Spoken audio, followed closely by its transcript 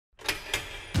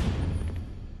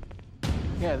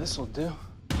Yeah, this'll do.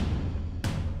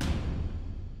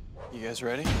 You guys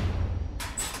ready?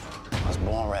 I was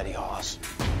born ready, Hoss.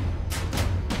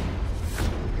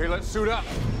 Okay, let's suit up.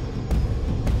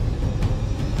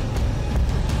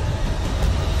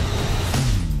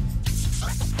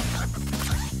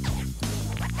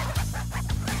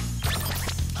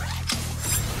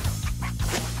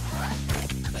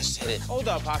 Let's hit it. Hold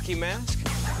up, hockey mask.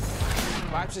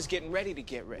 Vibes is getting ready to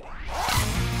get ready.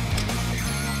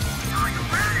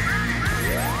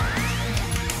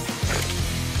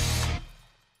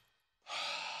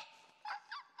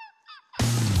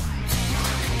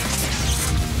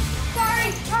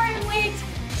 Sorry, I'm late.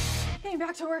 Getting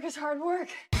back to work is hard work.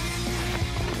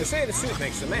 They say the suit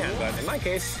makes the man, but in my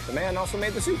case, the man also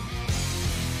made the suit.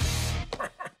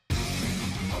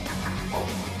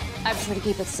 I prefer to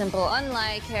keep it simple,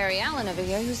 unlike Harry Allen over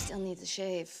here, who still needs a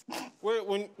shave. Wait,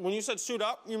 when you said suit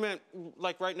up, you meant,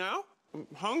 like, right now? I'm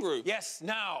hungry. Yes,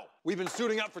 now. We've been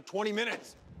suiting up for 20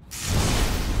 minutes.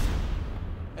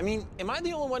 I mean, am I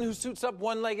the only one who suits up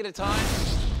one leg at a time?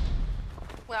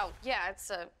 Well, yeah, it's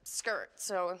a skirt,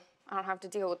 so I don't have to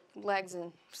deal with legs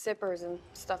and zippers and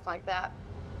stuff like that.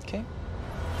 Okay.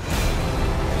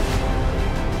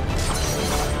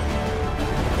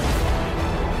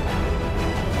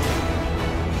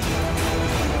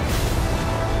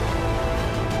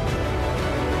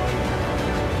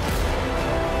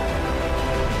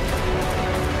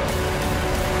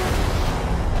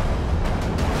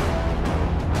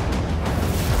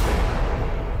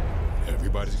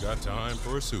 Everybody's got time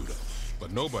for a suit-up,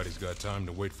 but nobody's got time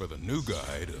to wait for the new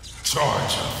guy to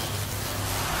charge up.